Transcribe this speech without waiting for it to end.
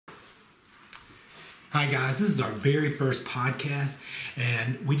Hi guys, this is our very first podcast,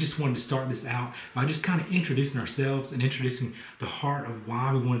 and we just wanted to start this out by just kind of introducing ourselves and introducing the heart of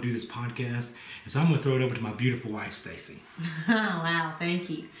why we want to do this podcast. And so I'm going to throw it over to my beautiful wife, Stacy. Oh, wow, thank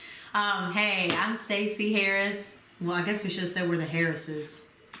you. Hey, I'm Stacy Harris. Well, I guess we should have said we're the Harrises.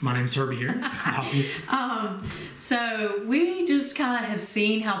 My name's Herbie Harris, obviously. So we just kind of have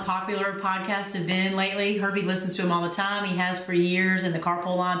seen how popular podcasts have been lately. Herbie listens to them all the time. He has for years in the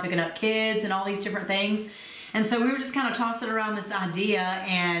carpool line, picking up kids and all these different things. And so we were just kind of tossing around this idea,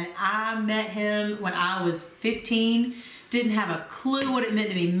 and I met him when I was 15. Didn't have a clue what it meant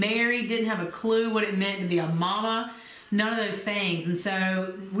to be married. Didn't have a clue what it meant to be a mama. None of those things. And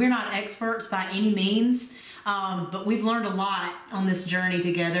so we're not experts by any means. But we've learned a lot on this journey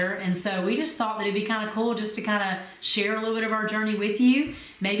together, and so we just thought that it'd be kind of cool just to kind of share a little bit of our journey with you,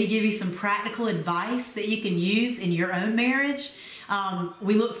 maybe give you some practical advice that you can use in your own marriage.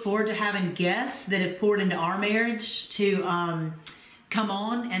 We look forward to having guests that have poured into our marriage to come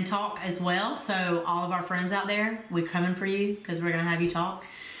on and talk as well. So all of our friends out there, we're coming for you because we're going to have you talk.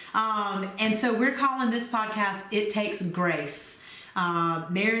 And so we're calling this podcast, It Takes Grace.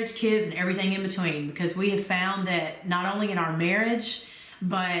 Marriage, kids, and everything in between, because we have found that not only in our marriage,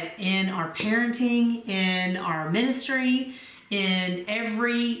 but in our parenting, in our ministry, in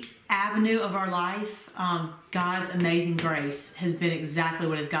every avenue of our life, God's amazing grace has been exactly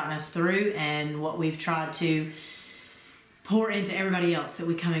what has gotten us through and what we've tried to pour into everybody else that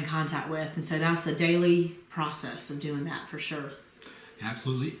we come in contact with. And so that's a daily process of doing that for sure.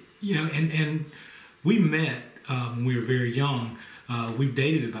 Absolutely. You know, and we met when we were very young. We've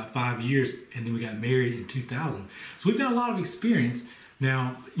dated about 5 years, and then we got married in 2000. So we've got a lot of experience.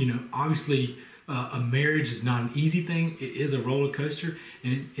 Now, you know, obviously a marriage is not an easy thing. It is a roller coaster,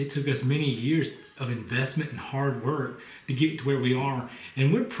 and it took us many years of investment and hard work to get to where we are.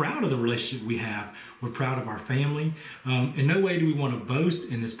 And we're proud of the relationship we have. We're proud of our family. In no way do we want to boast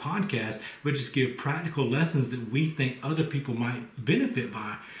in this podcast, but just give practical lessons that we think other people might benefit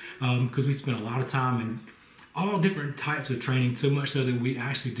by, because we spend a lot of time in all different types of training, so much so that we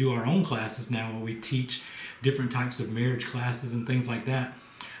actually do our own classes now where we teach different types of marriage classes and things like that.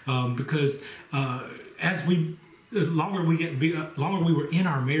 Because the longer we were in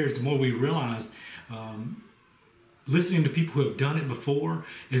our marriage, the more we realized listening to people who have done it before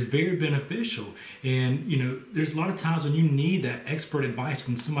is very beneficial. And, you know, there's a lot of times when you need that expert advice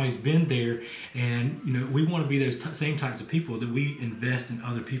from somebody who's been there. And, you know, we want to be those same types of people that we invest in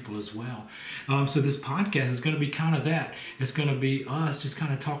other people as well. So this podcast is going to be kind of that. It's going to be us just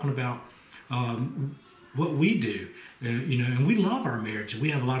kind of talking about what we do, you know, and we love our marriage.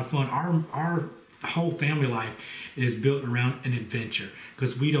 We have a lot of fun. Our whole family life is built around an adventure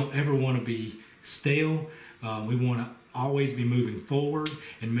because we don't ever want to be stale. We want to always be moving forward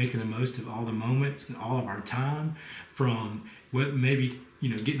and making the most of all the moments and all of our time, from what maybe, you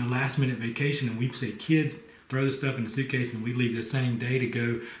know, getting a last minute vacation and we say, kids, throw this stuff in the suitcase and we leave the same day to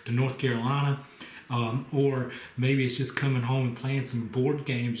go to North Carolina. Or maybe it's just coming home and playing some board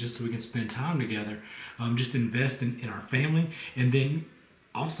games just so we can spend time together. Just invest in our family, and then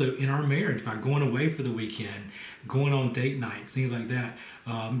also in our marriage by going away for the weekend, going on date nights, things like that.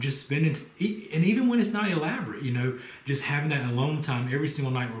 Just spending, and even when it's not elaborate, you know, just having that alone time every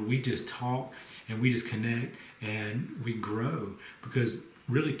single night where we just talk and we just connect and we grow, because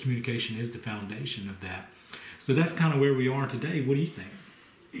really communication is the foundation of that. So that's kind of where we are today. What do you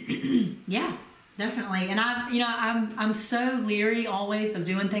think? Yeah, definitely. And I'm so leery always of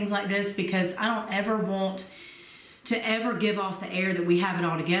doing things like this, because I don't ever want to ever give off the air that we have it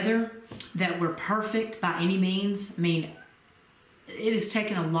all together, that we're perfect by any means. I mean, it has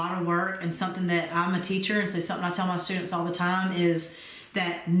taken a lot of work, and something that I'm a teacher, and so something I tell my students all the time is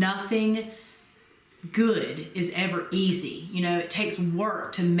that nothing good is ever easy. You know, it takes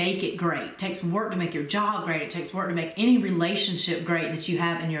work to make it great. It takes work to make your job great. It takes work to make any relationship great that you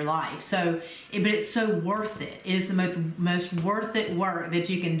have in your life. So, but it's so worth it. It is the most worth it work that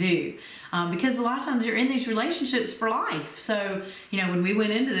you can do. Because a lot of times you're in these relationships for life. So, you know, when we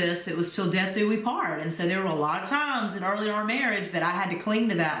went into this, it was till death do we part. And so there were a lot of times early in our marriage that I had to cling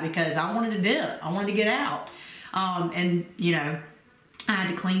to that because I wanted to dip. I wanted to get out. And, you know, I had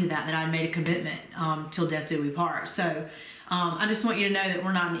to cling to that I'd made a commitment till death do we part. So I just want you to know that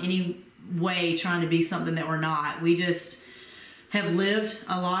we're not in any way trying to be something that we're not. We just have lived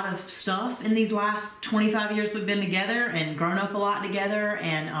a lot of stuff in these last 25 years we've been together and grown up a lot together.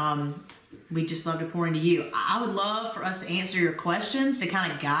 And we just love to pour into you. I would love for us to answer your questions to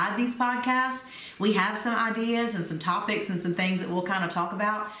kind of guide these podcasts. We have some ideas and some topics and some things that we'll kind of talk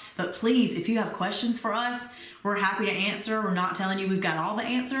about. But please, if you have questions for us, we're happy to answer. We're not telling you we've got all the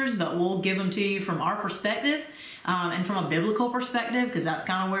answers, but we'll give them to you from our perspective and from a biblical perspective, because that's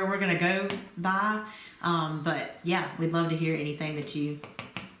kind of where we're going to go by. But yeah, we'd love to hear anything that you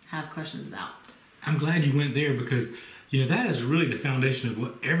have questions about. I'm glad you went there, because that is really the foundation of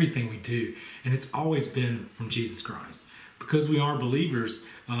what everything we do, and it's always been from Jesus Christ. Because we are believers,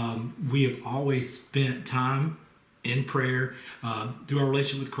 we have always spent time in prayer, through our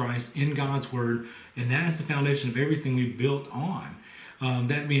relationship with Christ, in God's Word, and that is the foundation of everything we've built on.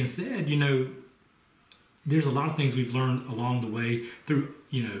 That being said, there's a lot of things we've learned along the way through,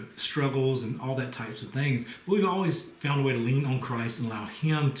 struggles and all that types of things. But we've always found a way to lean on Christ and allow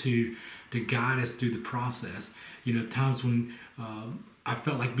Him to guide us through the process. Times when I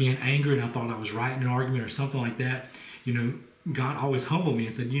felt like being angry and I thought I was right in an argument or something like that, God always humbled me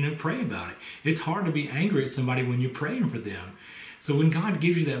and said, pray about it. It's hard to be angry at somebody when you're praying for them. So when God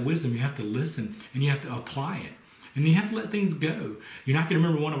gives you that wisdom, you have to listen and you have to apply it. And you have to let things go. You're not going to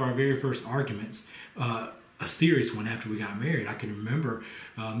remember one of our very first arguments, a serious one after we got married. I can remember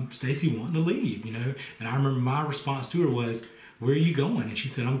Stacy wanting to leave, and I remember my response to her was, "Where are you going?" And she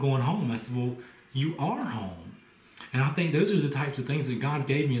said, "I'm going home." I said, "Well, you are home." And I think those are the types of things that God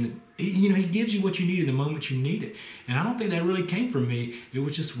gave me. And, He gives you what you need in the moment you need it. And I don't think that really came from me. It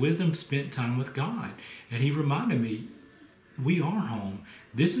was just wisdom spent time with God. And He reminded me, we are home.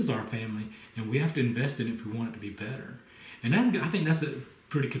 This is our family. And we have to invest in it if we want it to be better. And I think that's a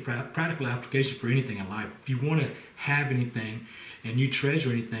pretty good practical application for anything in life. If you want to have anything and you treasure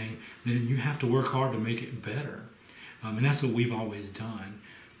anything, then you have to work hard to make it better. And that's what we've always done.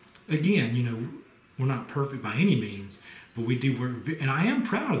 Again, we're not perfect by any means, but we do work. And I am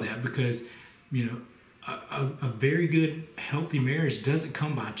proud of that, because, a very good, healthy marriage doesn't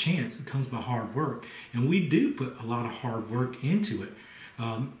come by chance. It comes by hard work. And we do put a lot of hard work into it.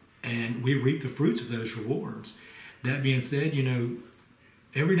 And we reap the fruits of those rewards. That being said,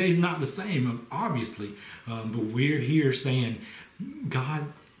 every day is not the same, obviously. But we're here saying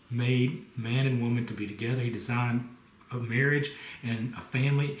God made man and woman to be together. He designed a marriage and a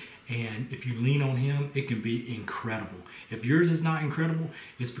family, and if you lean on Him, it can be incredible. If yours is not incredible,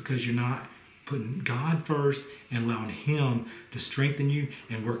 it's because you're not putting God first and allowing Him to strengthen you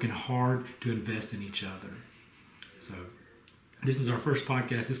and working hard to invest in each other. So this is our first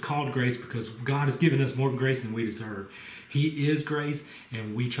podcast. It's called Grace because God has given us more grace than we deserve. He is grace,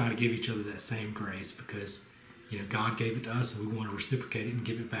 and we try to give each other that same grace because God gave it to us, and we want to reciprocate it and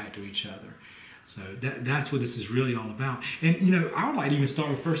give it back to each other. So that's what this is really all about. And, I would like to even start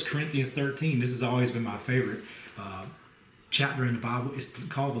with 1 Corinthians 13. This has always been my favorite chapter in the Bible. It's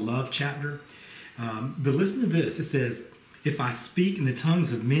called the love chapter. But listen to this. It says, "If I speak in the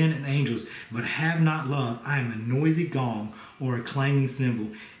tongues of men and angels, but have not love, I am a noisy gong or a clanging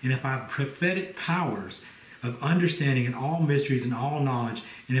cymbal. And if I have prophetic powers of understanding and all mysteries and all knowledge,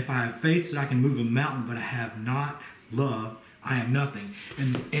 and if I have faith so that I can move a mountain, but I have not love, I am nothing."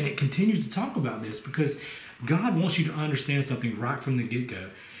 And it continues to talk about this because God wants you to understand something right from the get-go.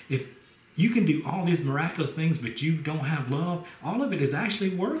 If you can do all these miraculous things, but you don't have love, all of it is actually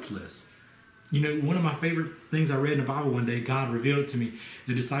worthless. One of my favorite things I read in the Bible one day, God revealed it to me.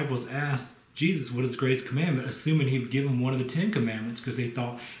 The disciples asked Jesus, what is the greatest commandment? Assuming He would give them one of the 10 commandments, because they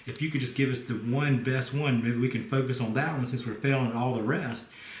thought, if you could just give us the one best one, maybe we can focus on that one since we're failing at all the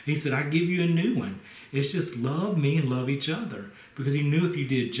rest. He said, I give you a new one. It's just love me and love each other. Because He knew if you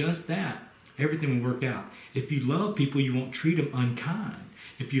did just that, everything would work out. If you love people, you won't treat them unkind.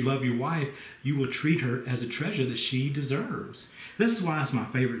 If you love your wife, you will treat her as a treasure that she deserves. This is why it's my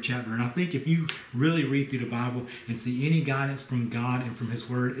favorite chapter. And I think if you really read through the Bible and see any guidance from God and from His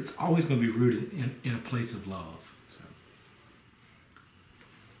Word, it's always going to be rooted in a place of love. So.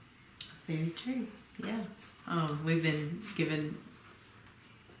 That's very true. Yeah. We've been given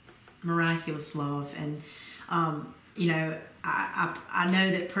miraculous love. And, I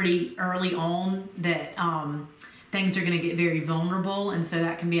know that pretty early on that things are going to get very vulnerable. And so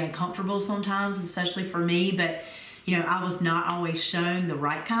that can be uncomfortable sometimes, especially for me. But I was not always shown the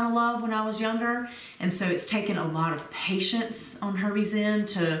right kind of love when I was younger. And so it's taken a lot of patience on Herbie's end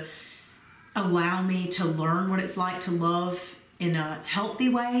to allow me to learn what it's like to love in a healthy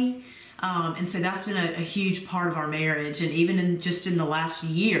way. And so that's been a huge part of our marriage, and even in the last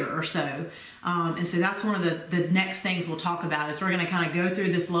year or so. And so that's one of the next things we'll talk about is we're going to kind of go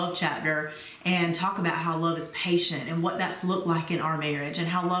through this love chapter and talk about how love is patient and what that's looked like in our marriage, and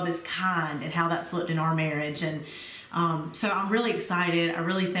how love is kind and how that's looked in our marriage. And So I'm really excited. I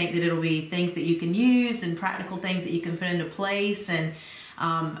really think that it'll be things that you can use and practical things that you can put into place. And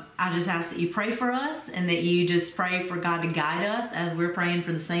I just ask that you pray for us and that you just pray for God to guide us as we're praying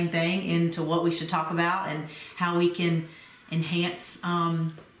for the same thing into what we should talk about and how we can enhance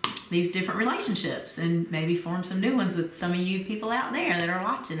these different relationships and maybe form some new ones with some of you people out there that are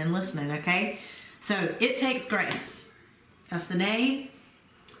watching and listening, okay? So, It Takes Grace. That's the name.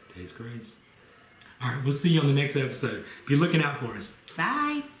 It Takes Grace. All right, we'll see you on the next episode. Be looking out for us.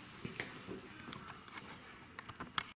 Bye.